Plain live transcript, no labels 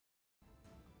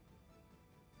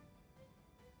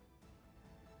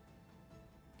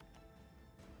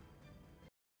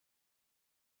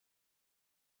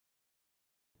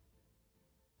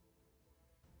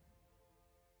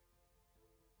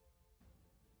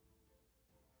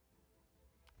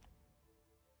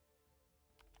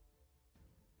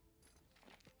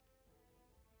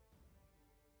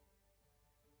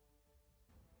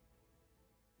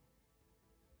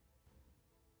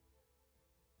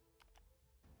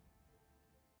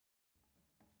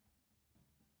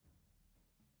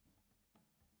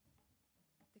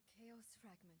chaos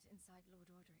fragment inside Lord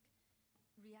Roderick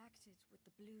reacted with the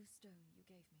blue stone you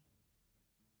gave me.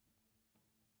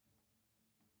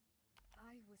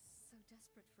 I was so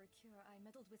desperate for a cure, I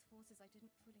meddled with forces I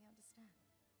didn't fully understand.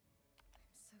 I'm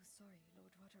so sorry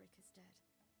Lord Roderick is dead.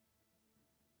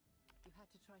 You had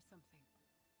to try something.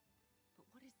 But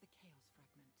what is the chaos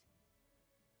fragment?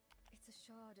 It's a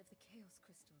shard of the chaos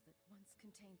crystal that once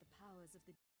contained the powers of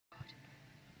the god.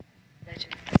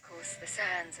 Legend, of course, the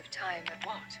sands of time. But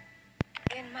what?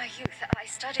 In my youth, I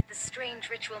studied the strange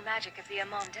ritual magic of the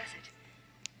Amon Desert.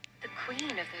 The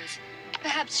queen of those.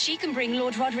 Perhaps she can bring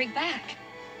Lord Roderick back.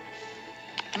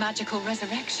 Magical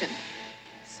resurrection.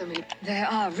 So many. There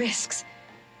are risks.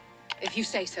 If you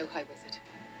say so, High Wizard.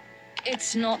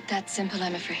 It's not that simple,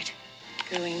 I'm afraid.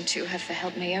 Going to her for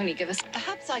help may only give us.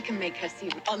 Perhaps I can make her see.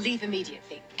 I'll leave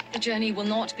immediately. The journey will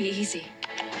not be easy.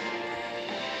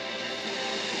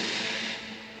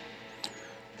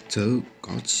 走，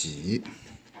搞起！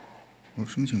哦，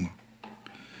生情吗？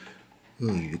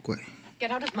鳄鱼怪。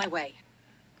Get out of my way.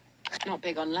 Not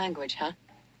big on language, huh?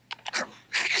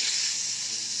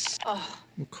 Oh,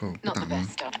 我靠，不 not 打 the 吗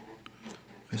best？stuff.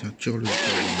 还想交流交流。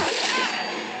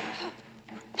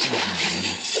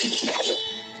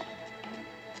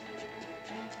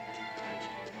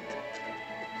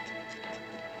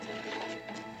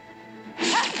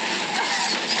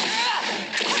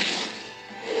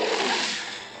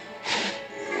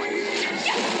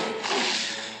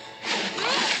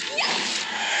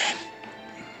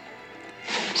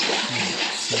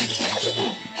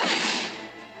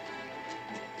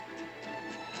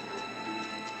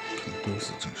看都是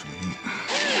长什么样。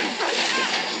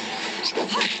太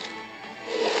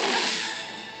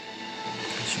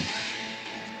凶残了，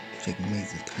这个妹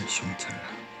子太凶残了。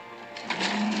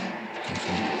这是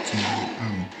金阿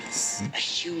姆比斯。A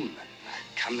human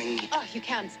coming. Oh, you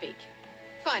can speak.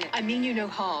 Fine. I mean you no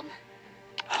harm.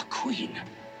 A queen.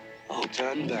 Oh,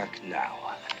 turn back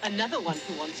now. Another one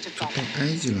who wants to 到 fight.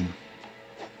 埃及了吗？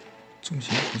造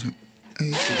型好像埃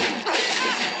及。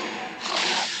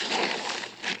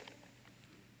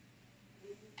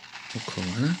我靠，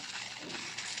完了！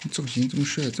造型这么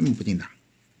帅，这么不顶打。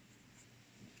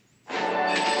好，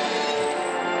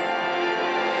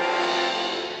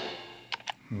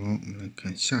我们来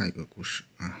看下一个故事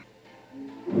啊。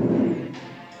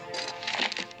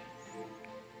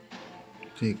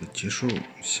这个结束，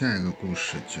下一个故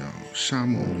事叫《沙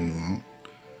漠女王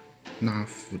拉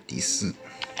夫迪斯》。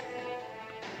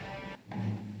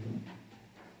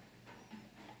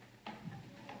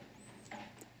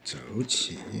走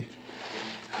起！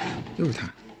又是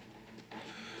他！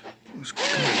我是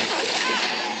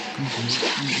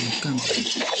干部。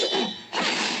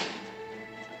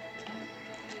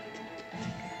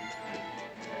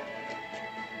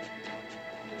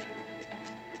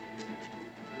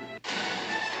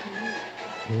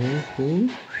哦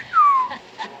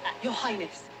Your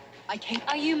Highness, I came.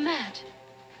 Are you mad?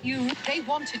 They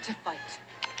wanted to fight.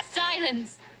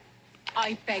 Silence!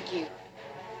 I beg you.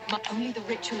 Only the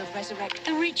ritual of resurrection.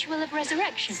 The ritual of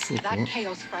resurrection. 复 That 活。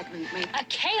 chaos fragment made. A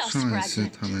chaos 上一次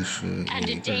fragment. 他们是有 And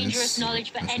a 一个人 dangerous 死了，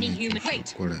 knowledge for 但是 any 呢 human. 就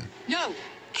Wait. 过来 No.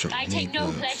 找 I 那 take 个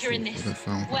no 复 pleasure in 活 this. 的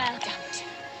方法。 Well, Damn it.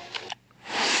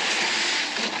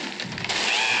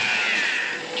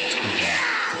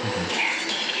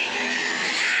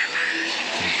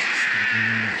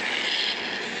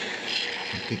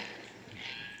 对，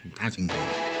大金刚。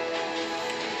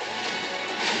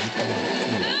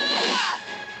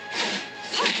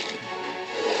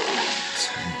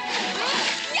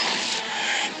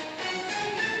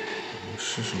我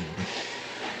试试我的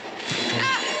大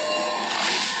招。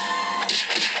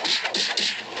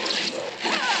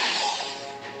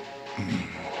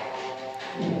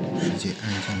世界安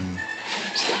静了吗？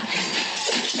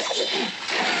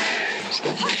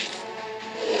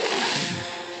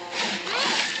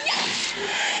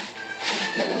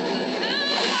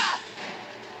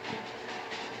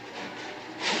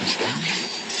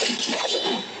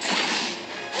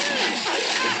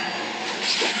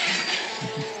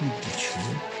 放火球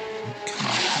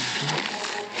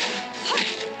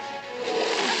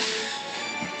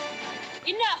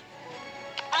，enough!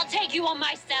 I'll take you on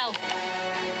myself.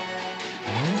 哦，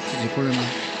自己过来吗？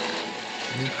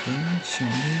为何小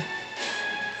妹？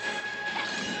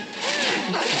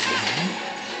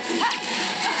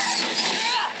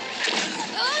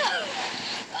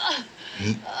哎，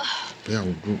不要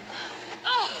捂住，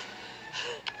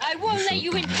 I 你 won't 手 let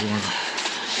you 挡 in. 住了。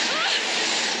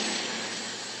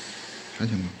啥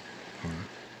情况？好了，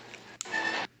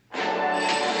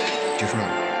结束了。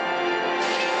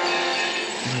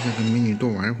我还想跟美女多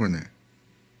玩一会儿呢。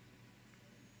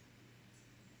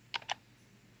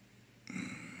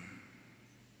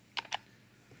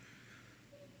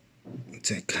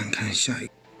再看看下一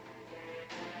个。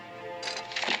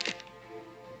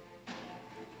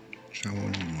沙窝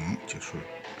羽毛结束了，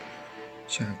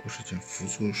下一个故事叫《浮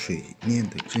出水面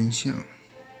的真相》。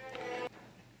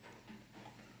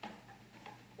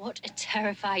What a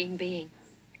terrifying being!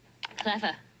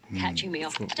 Clever, catching me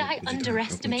off. Did I 不知道还会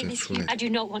underestimate 再 this 出 to 来 you? I do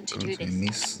not want to 刚 do 才 this.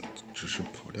 没死，只是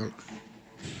跑掉了。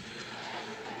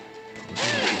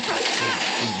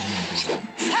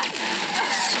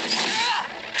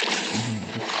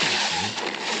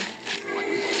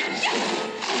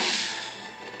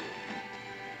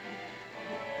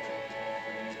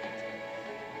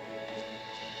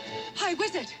Hi,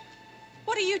 Wizard!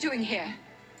 What are you doing here?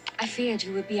 I feared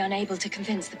you would be unable to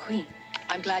convince the Queen.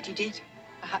 I'm glad you did.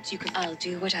 Perhaps you could. I'll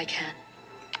do what I can.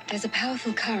 There's a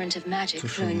powerful current of magic 这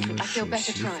是我 flowing 们 from. 的 I feel 首 better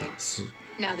席法 trying. 师，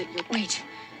 Now that you're Wait,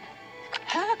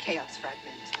 her chaos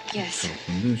fragment. 找 yes,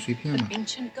 混沌碎片 An 嘛。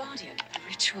 ancient guardian. a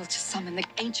ritual to summon the.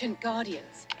 Ancient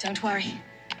guardians. Don't worry.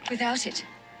 Without it,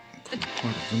 可画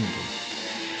了这么多，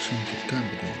上去干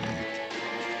不掉了。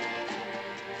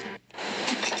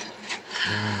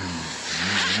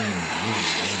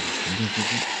混沌碎片，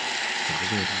找不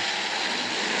对它。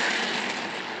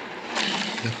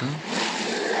呀哈，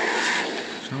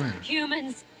啥玩意儿？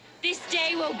 Humans, this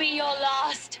day will be your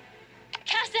last.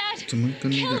 Cassad, 怎么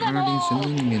跟那 kill 个 them 阿拉丁神 all.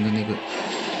 灯里面的那个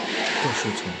怪兽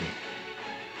差不多？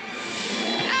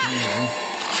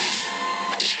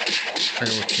哎呦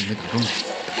我去，没打中，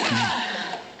打中了。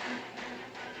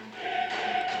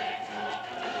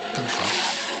干啥？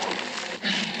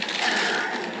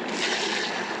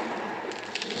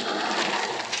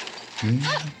嗯，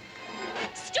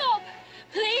 Stop!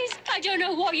 Please! I don't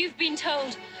know what you've been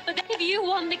told, but they give you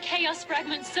one the chaos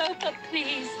fragment so, but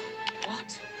please.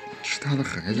 What? 是他的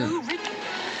孩子。 No ritual.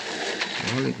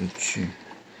 我勒个去！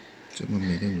这么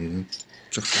美的女人，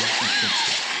这还是这次？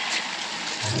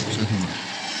杀他妈！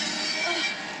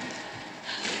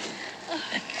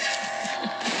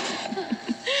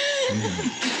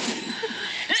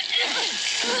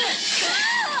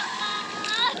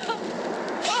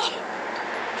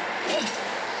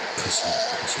可惜了，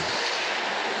可惜了。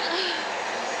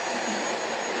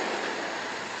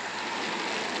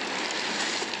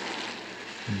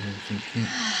混沌碎片。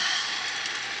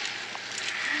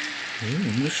哎，我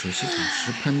们的首席法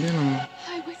师叛变了吗？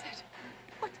 Hi, Wizard.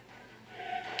 What?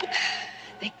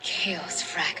 the chaos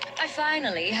frag. I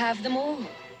finally have them all.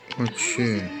 我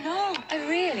去！ No. I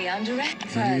really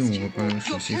underestimated. 哎呦， First, 我 you 把 brought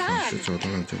首席法师找到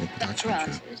了，结果不打抢去了。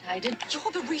 granted, I did.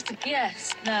 You're the reason.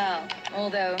 Yes, now,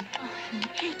 although,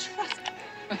 Hey, trust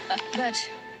me. but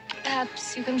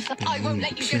perhaps you can find. I won't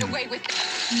let you get away with it.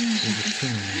 又是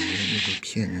骗人，又是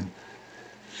骗人。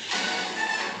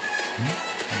嗯，看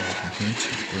我还和人抢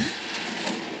过来。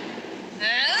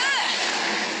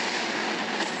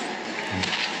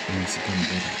嗯，是更多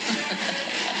的。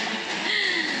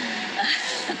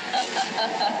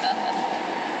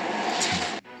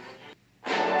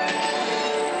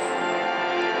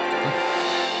好，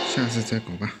下次再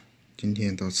搞吧。今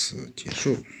天到此结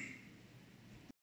束。